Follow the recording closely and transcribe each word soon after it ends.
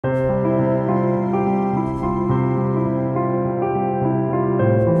Well,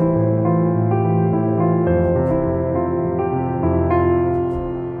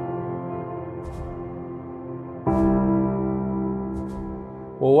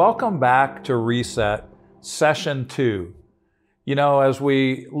 welcome back to Reset, Session 2. You know, as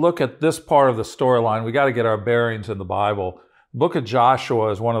we look at this part of the storyline, we got to get our bearings in the Bible. The book of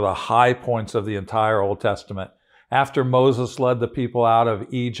Joshua is one of the high points of the entire Old Testament. After Moses led the people out of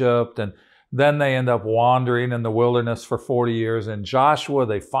Egypt, and then they end up wandering in the wilderness for 40 years. In Joshua,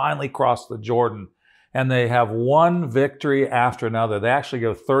 they finally cross the Jordan, and they have one victory after another. They actually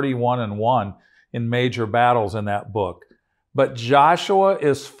go 31-1 in major battles in that book. But Joshua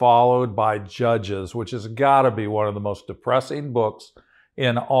is followed by Judges, which has got to be one of the most depressing books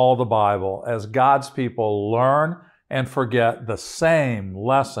in all the Bible, as God's people learn and forget the same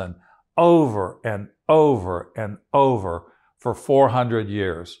lesson over and over and over for 400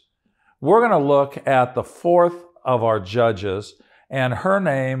 years. We're going to look at the fourth of our Judges, and her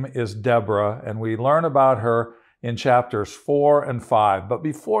name is Debora, and we learn about her in chapters 4 and 5. But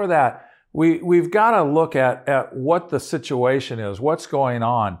before that, We've got to look at what the situation is, what's going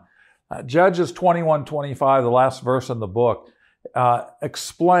on. Judges 21-25, the last verse in the book,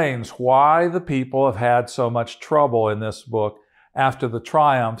 explains why the people have had so much trouble in this book after the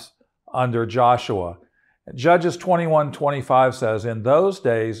triumphs under Joshua. Judges 21-25 says, "In those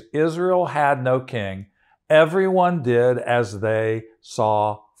days Israel had no king. Everyone did as they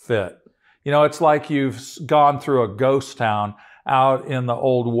saw fit." You know, it's like you've gone through a ghost town out in the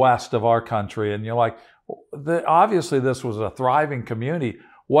old west of our country, and you're like, obviously this was a thriving community.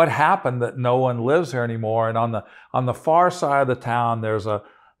 What happened that no one lives here anymore? And on the far side of the town, there's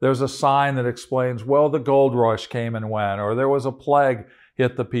a sign that explains, well, the gold rush came and went, or there was a plague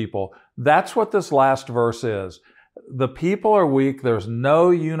hit the people. That's what this last verse is. The people are weak. There's no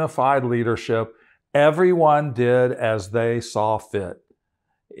unified leadership. Everyone did as they saw fit.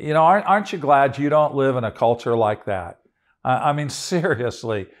 You know, aren't you glad you don't live in a culture like that? I mean,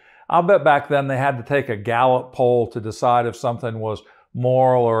 seriously, I'll bet back then they had to take a Gallup poll to decide if something was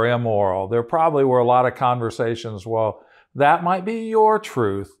moral or immoral. There probably were a lot of conversations, well, that might be your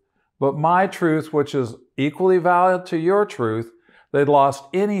truth, but my truth, which is equally valid to your truth, they'd lost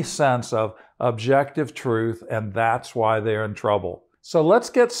any sense of objective truth, and that's why they're in trouble. So let's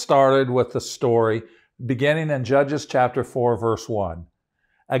get started with the story, beginning in Judges chapter 4, verse 1.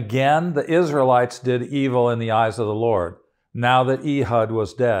 "Again, the Israelites did evil in the eyes of the Lord, now that Ehud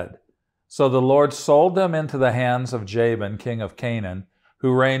was dead. So the Lord sold them into the hands of Jabin, king of Canaan,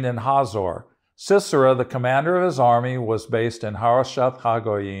 who reigned in Hazor. Sisera, the commander of his army, was based in Harosheth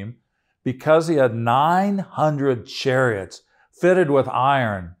Hagoyim, because he had 900 chariots fitted with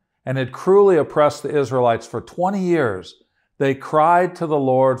iron and had cruelly oppressed the Israelites for 20 years. They cried to the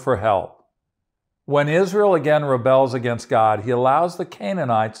Lord for help. When Israel again rebels against God, he allows the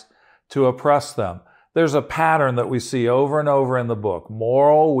Canaanites to oppress them." There's a pattern that we see over and over in the book.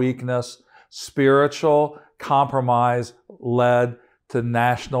 Moral weakness, spiritual compromise led to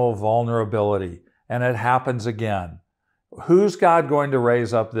national vulnerability. And it happens again. Who's God going to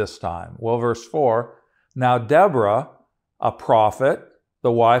raise up this time? Well, verse 4, "Now Debora, a prophet,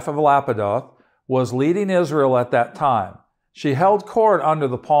 the wife of Lapidoth, was leading Israel at that time. She held court under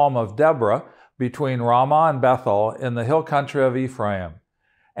the palm of Debora between Ramah and Bethel in the hill country of Ephraim.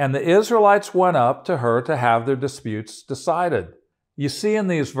 And the Israelites went up to her to have their disputes decided." You see in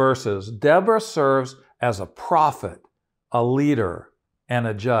these verses, Deborah serves as a prophet, a leader, and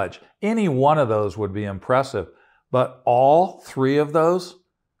a judge. Any one of those would be impressive, but all three of those?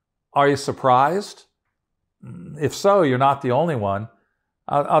 Are you surprised? If so, you're not the only one.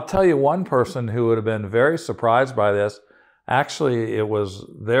 I'll tell you one person who would have been very surprised by this. Actually, it was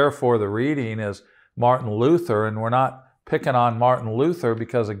there for the reading, is Martin Luther, and we're not picking on Martin Luther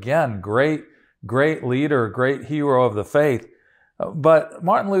because, again, great leader, great hero of the faith. But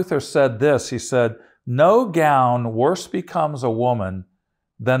Martin Luther said this, he said, "No gown worse becomes a woman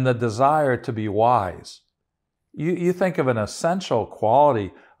than the desire to be wise." You think of an essential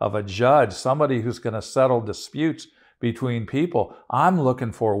quality of a judge, somebody who's going to settle disputes between people. I'm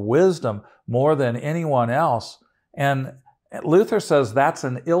looking for wisdom more than anyone else. And Luther says that's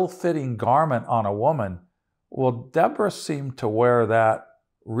an ill-fitting garment on a woman. Well, Deborah seemed to wear that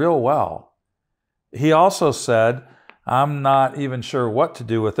real well. He also said, I'm not even sure what to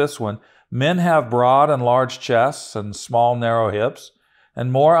do with this one, "Men have broad and large chests and small narrow hips,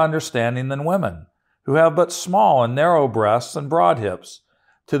 and more understanding than women, who have but small and narrow breasts and broad hips,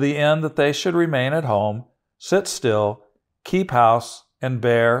 to the end that they should remain at home, sit still, keep house, and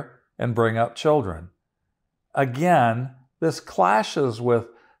bear and bring up children." Again, this clashes with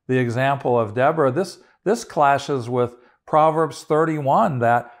the example of Deborah. This clashes with Proverbs 31,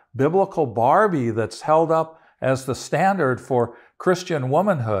 that biblical Barbie that's held up as the standard for Christian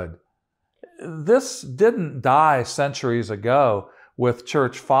womanhood. This didn't die centuries ago with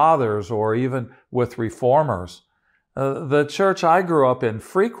church fathers or even with reformers. The church I grew up in,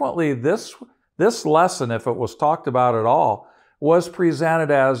 frequently this lesson, if it was talked about at all, was presented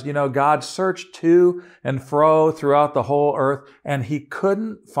as, God searched to and fro throughout the whole earth, and he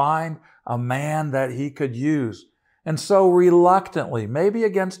couldn't find a man that he could use. And so reluctantly, maybe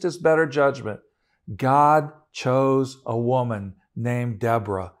against his better judgment, God chose a woman named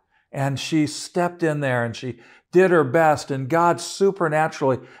Deborah. And she stepped in there and she did her best, and God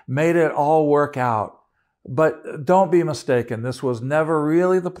supernaturally made it all work out. But don't be mistaken, this was never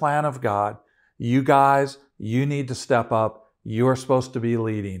really the plan of God. You guys, you need to step up. You're supposed to be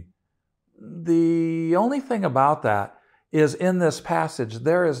leading. The only thing about that is in this passage,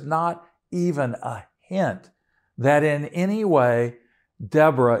 there is not even a hint that in any way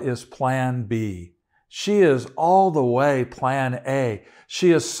Deborah is plan B. She is all the way plan A. She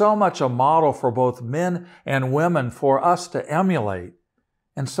is so much a model for both men and women for us to emulate.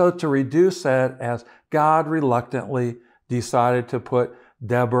 And so to reduce it as God reluctantly decided to put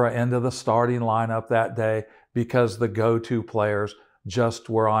Deborah into the starting lineup that day because the go-to players just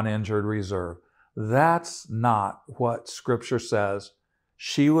were on injured reserve. That's not what Scripture says.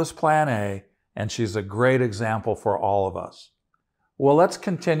 She was plan A, and she's a great example for all of us. Well, let's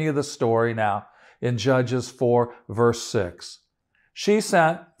continue the story now in Judges 4, verse 6. She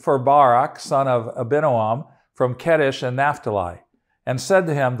sent for Barac, son of Abinoam, from Kedesh in Naphtali, and said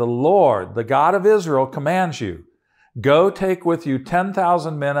to him, "The Lord, the God of Israel, commands you, go take with you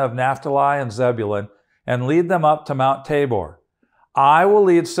 10,000 men of Naphtali and Zebulun, and lead them up to Mount Tabor. I will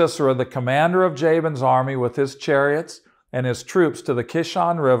lead Sisera, the commander of Jabin's army, with his chariots and his troops to the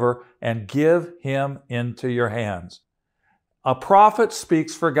Kishon River, and give him into your hands." A prophet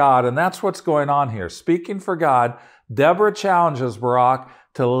speaks for God, and that's what's going on here. Speaking for God, Deborah challenges Barac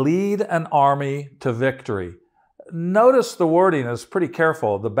to lead an army to victory. Notice the wording is pretty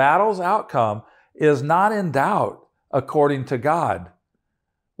careful. The battle's outcome is not in doubt according to God.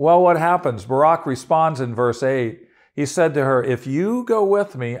 Well, what happens? Barac responds in verse 8. He said to her, "If you go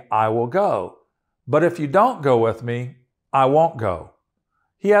with me, I will go. But if you don't go with me, I won't go."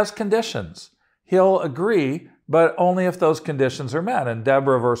 He has conditions. He'll agree, but only if those conditions are met. And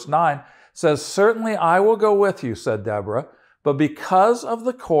Deborah, verse 9, says, "Certainly I will go with you," said Deborah, "but because of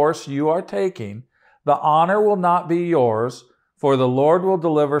the course you are taking, the honor will not be yours, for the Lord will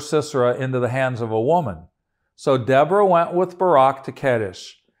deliver Sisera into the hands of a woman." So Deborah went with Barac to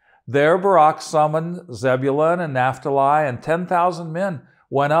Kedesh. There Barac summoned Zebulun and Naphtali, and 10,000 men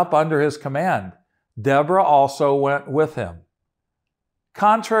went up under his command. Deborah also went with him.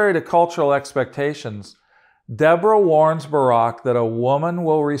 Contrary to cultural expectations, Deborah warns Barac that a woman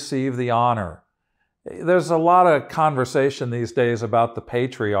will receive the honor. There's a lot of conversation these days about the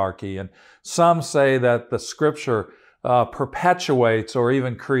patriarchy, and some say that the Scripture perpetuates or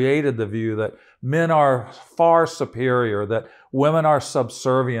even created the view that men are far superior, that women are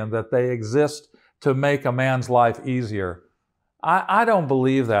subservient, that they exist to make a man's life easier. I don't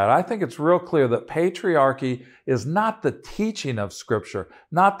believe that. I think it's real clear that patriarchy is not the teaching of Scripture,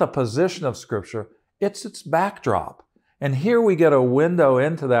 not the position of Scripture. It's its backdrop. And here we get a window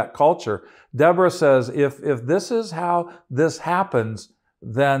into that culture. Deborah says, if this is how this happens,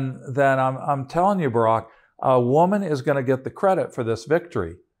 then I'm telling you, Barac, a woman is going to get the credit for this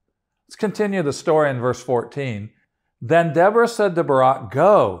victory. Let's continue the story in verse 14. Then Deborah said to Barac,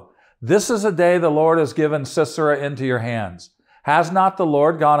 "Go. This is a day the Lord has given Sisera into your hands. Has not the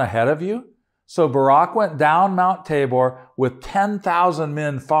Lord gone ahead of you?" So Barac went down Mount Tabor with 10,000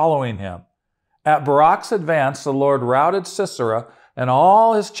 men following him. At Barac's advance, the Lord routed Sisera and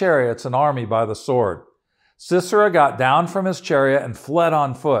all his chariots and army by the sword. Sisera got down from his chariot and fled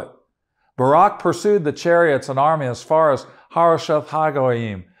on foot. Barac pursued the chariots and army as far as Harosheth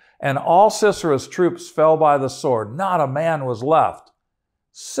Hagoyim, and all Sisera's troops fell by the sword. Not a man was left.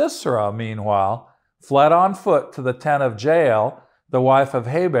 Sisera, meanwhile, fled on foot to the tent of Jael, the wife of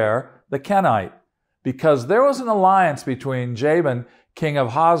Heber, the Kenite, because there was an alliance between Jabin, king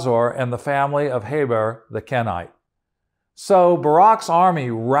of Hazor, and the family of Heber, the Kenite. So Barac's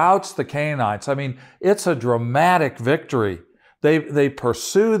army routs the Canaanites. I mean, it's a dramatic victory. They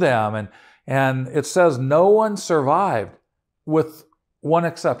pursue them, and it says no one survived, with one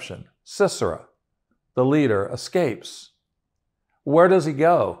exception. Sisera, the leader, escapes. Where does he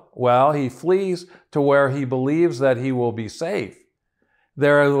go? Well, he flees to where he believes that he will be safe.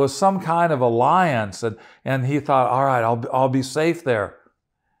 There was some kind of alliance, and he thought, all right, I'll be safe there.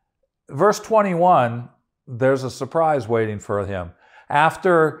 verse 21, there's a surprise waiting for him.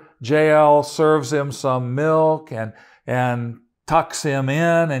 After Jael serves him some milk and tucks him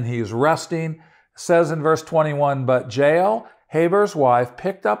in and he's resting, it says in verse 21, but Jael, Heber's wife,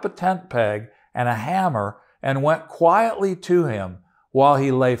 picked up a tent peg and a hammer and went quietly to him while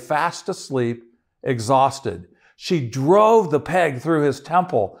he lay fast asleep, exhausted. She drove the peg through his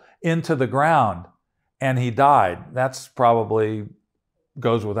temple into the ground, and he died. That's probably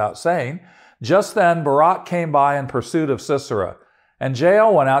goes without saying. Just then Barac came by in pursuit of Sisera, and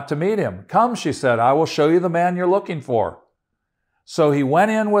Jael went out to meet him. Come, she said, I will show you the man you're looking for. So he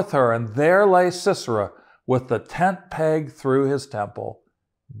went in with her, and there lay Sisera with the tent peg through his temple,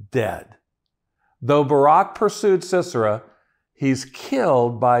 dead. Though Barac pursued Sisera, he's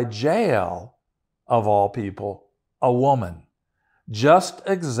killed by Jael, of all people, a woman. Just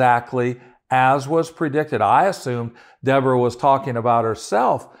exactly as was predicted. I assumed Deborah was talking about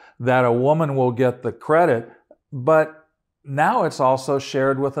herself, that a woman will get the credit, but now it's also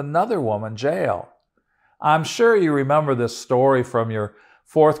shared with another woman, Jael. I'm sure you remember this story from your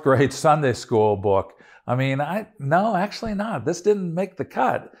 4th grade Sunday school book. I mean, no, actually not. This didn't make the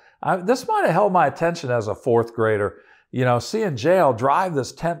cut. This might have held my attention as a 4th grader. You know, seeing Jael drive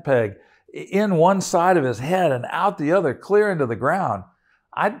this tent peg in one side of his head and out the other, clear into the ground.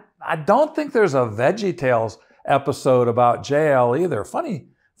 I don't think there's a VeggieTales episode about Jael either. Funny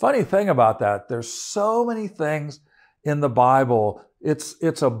thing about that, there's so many things in the Bible.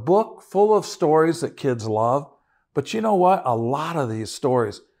 It's a book full of stories that kids love, but you know what? A lot of these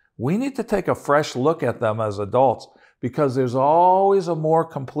stories, we need to take a fresh look at them as adults, because there's always a more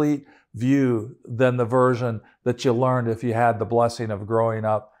complete view than the version that you learned if you had the blessing of growing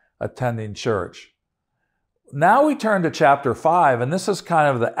up attending church. Now we turn to chapter 5, and this is kind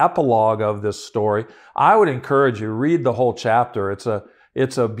of the epilogue of this story. I would encourage you, read the whole chapter.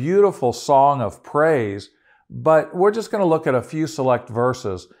 It's a beautiful song of praise, but we're just going to look at a few select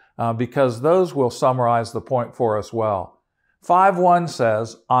verses because those will summarize the point for us well. 5:1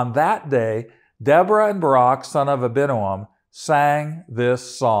 says, on that day, Deborah and Barac, son of Abinoam, sang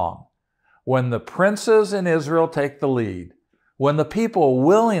this song. When the princes in Israel take the lead, when the people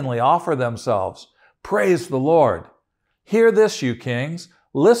willingly offer themselves, praise the Lord. Hear this, you kings.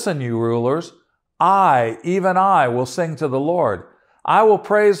 Listen, you rulers. I, even I, will sing to the Lord. I will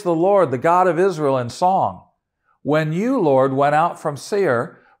praise the Lord, the God of Israel, in song. When you, Lord, went out from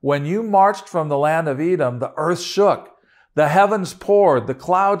Seir, when you marched from the land of Edom, the earth shook. The heavens poured, the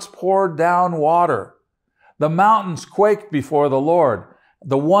clouds poured down water. The mountains quaked before the Lord,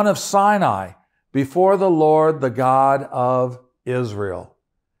 the one of Sinai, before the Lord, the God of Israel.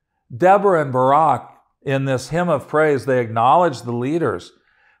 Deborah and Barac, in this hymn of praise, they acknowledge the leaders.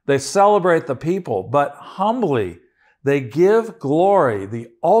 They celebrate the people, but humbly they give glory, the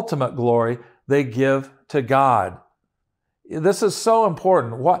ultimate glory they give to God. This is so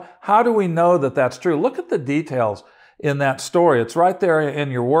important. How do we know that that's true? Look at the details in that story. It's right there in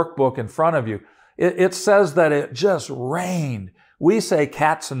your workbook in front of you. It says that it just rained. We say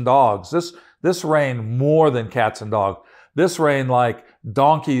cats and dogs. This rained more than cats and dogs. This rained like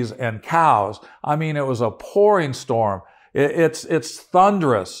donkeys and cows. I mean, it was a pouring storm. It's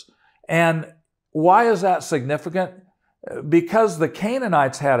thunderous. And why is that significant? Because the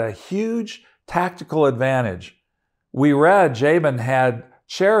Canaanites had a huge tactical advantage. We read Jabin had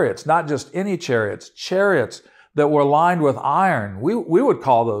chariots, not just any chariots that were lined with iron. We would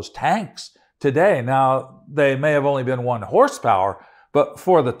call those tanks today. Now, they may have only been 1 horsepower, but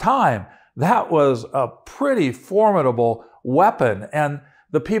for the time, that was a pretty formidable weapon, and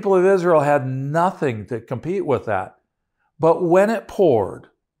the people of Israel had nothing to compete with that. But when it poured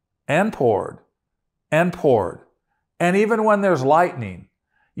and poured and poured, and even when there's lightning,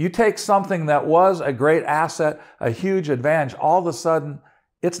 you take something that was a great asset, a huge advantage, all of a sudden,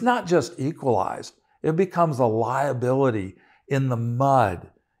 it's not just equalized. It becomes a liability in the mud,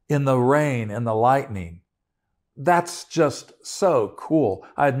 in the rain, in the lightning. That's just so cool.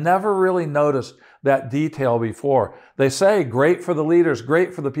 I'd never really noticed that detail before. They say great for the leaders,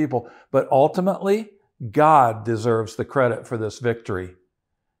 great for the people, but ultimately, God deserves the credit for this victory.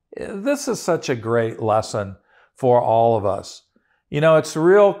 This is such a great lesson for all of us. You know, it's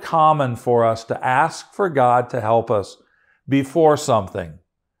real common for us to ask for God to help us before something,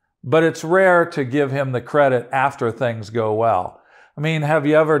 but it's rare to give Him the credit after things go well. I mean, have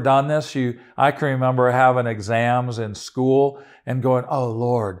you ever done this? I can remember having exams in school and going, oh,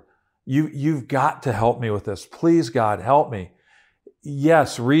 Lord, you've got to help me with this. Please, God, help me.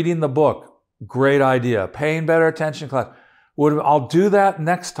 Yes, reading the book, great idea. Paying better attention in class. I'll do that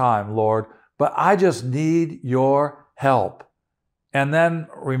next time, Lord, but I just need your help. And then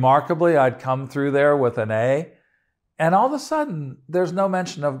remarkably, I'd come through there with an A, and all of a sudden, there's no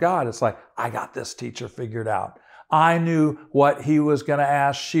mention of God. It's like, I got this teacher figured out. I knew what he was going to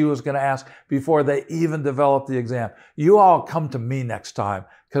ask, she was going to ask before they even developed the exam. You all come to me next time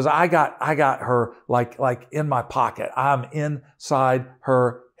because I got her like in my pocket. I'm inside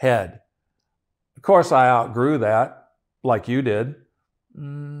her head. Of course, I outgrew that like you did.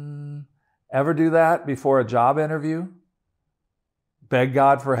 Ever do that before a job interview? Beg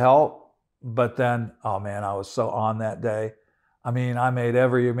God for help, but then, oh man, I was so on that day. I mean, I made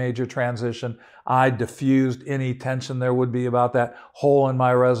every major transition. I diffused any tension there would be about that hole in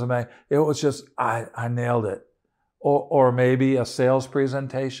my resume. It was just, I nailed it. Or maybe a sales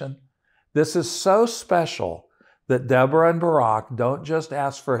presentation. This is so special that Debora and Barac don't just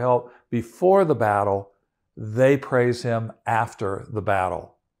ask for help before the battle, they praise him after the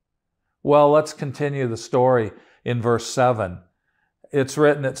battle. Well, let's continue the story in verse 7. It's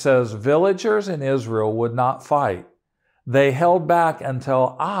written, it says, villagers in Israel would not fight. They held back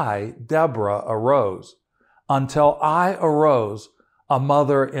until I, Debora, arose. Until I arose, a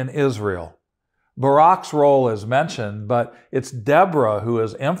mother in Israel. Barac's role is mentioned, but it's Debora who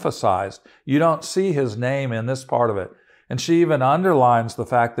is emphasized. You don't see his name in this part of it. And she even underlines the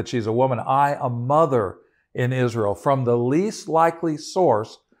fact that she's a woman. I, a mother in Israel. From the least likely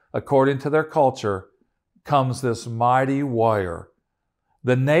source, according to their culture, comes this mighty warrior.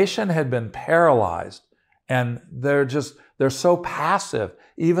 The nation had been paralyzed. And they're so passive,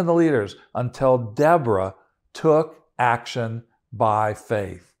 even the leaders, until Debora took action by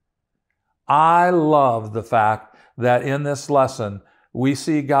faith. I love the fact that in this lesson, we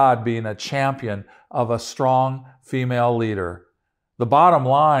see God being a champion of a strong female leader. The bottom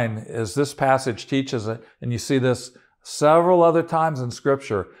line is this passage teaches it, and you see this several other times in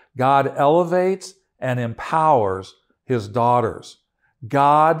Scripture. God elevates and empowers his daughters.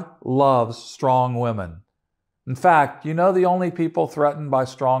 God loves strong women. In fact, you know the only people threatened by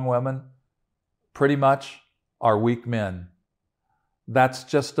strong women, pretty much, are weak men. That's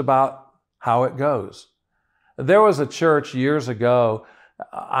just about how it goes. There was a church years ago,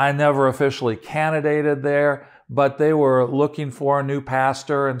 I never officially candidated there, but they were looking for a new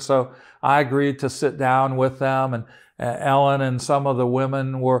pastor, and so I agreed to sit down with them, and Ellen and some of the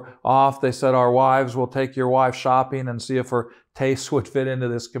women were off. They said, our wives will take your wife shopping and see if her tastes would fit into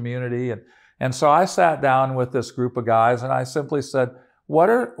this community. And so I sat down with this group of guys and I simply said, what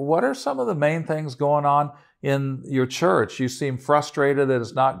are some of the main things going on in your church? You seem frustrated that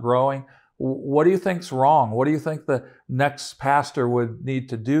it's not growing. What do you think's wrong? What do you think the next pastor would need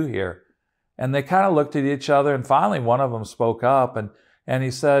to do here? And they kind of looked at each other, and finally one of them spoke up and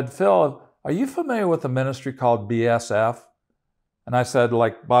he said, Phil, are you familiar with a ministry called BSF? And I said,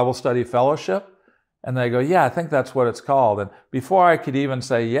 like Bible Study Fellowship? And they go, yeah, I think that's what it's called. And before I could even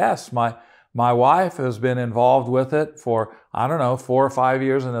say yes, my wife has been involved with it for, 4 or 5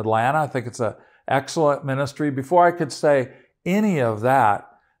 years in Atlanta. I think it's an excellent ministry. Before I could say any of that,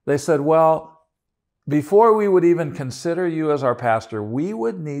 they said, well, before we would even consider you as our pastor, we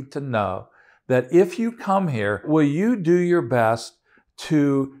would need to know that if you come here, will you do your best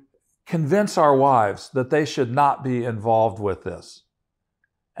to convince our wives that they should not be involved with this?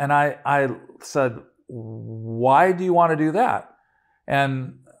 And I said, why do you want to do that?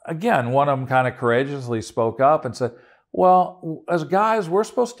 And again, one of them kind of courageously spoke up and said, well, as guys, we're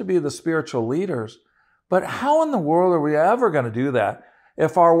supposed to be the spiritual leaders, but how in the world are we ever going to do that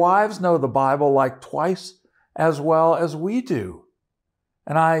if our wives know the Bible like twice as well as we do?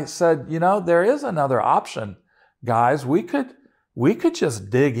 And I said, there is another option, guys. We could just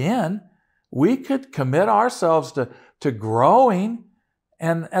dig in. We could commit ourselves to growing.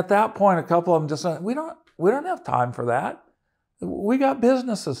 And at that point, a couple of them just said, we don't have time for that. We got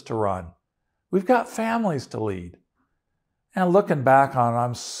businesses to run. We've got families to lead. And looking back on it,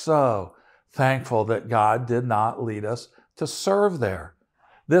 I'm so thankful that God did not lead us to serve there.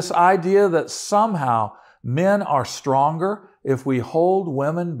 This idea that somehow men are stronger if we hold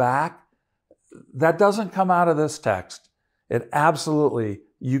women back, that doesn't come out of this text. It absolutely,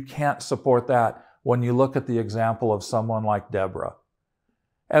 you can't support that when you look at the example of someone like Debora.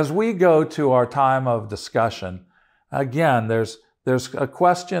 As we go to our time of discussion, again, there's a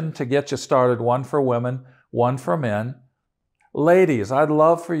question to get you started, one for women, one for men. Ladies, I'd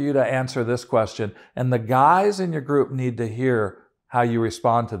love for you to answer this question, and the guys in your group need to hear how you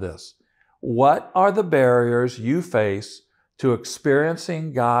respond to this. What are the barriers you face to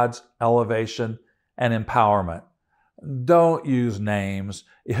experiencing God's elevation and empowerment? Don't use names.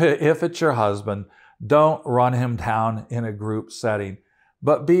 If it's your husband, don't run him down in a group setting,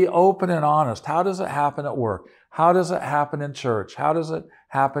 but be open and honest. How does it happen at work? How does it happen in church? How does it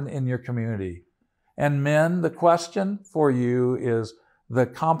happen in your community? And men, the question for you is the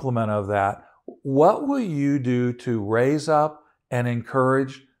complement of that. What will you do to raise up and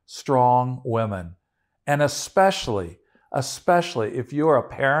encourage strong women? And especially if you're a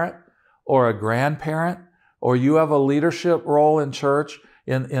parent or a grandparent, or you have a leadership role in church,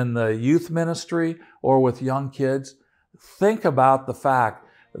 in the youth ministry, or with young kids, think about the fact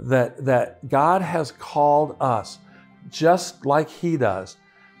that God has called us, just like He does,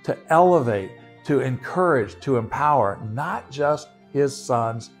 to elevate, to encourage, to empower, not just His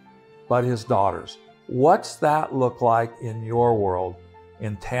sons, but His daughters. What's that look like in your world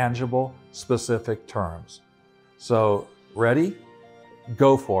in tangible, specific terms? So, ready?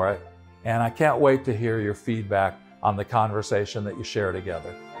 Go for it. And I can't wait to hear your feedback on the conversation that you share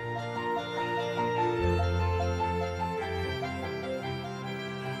together.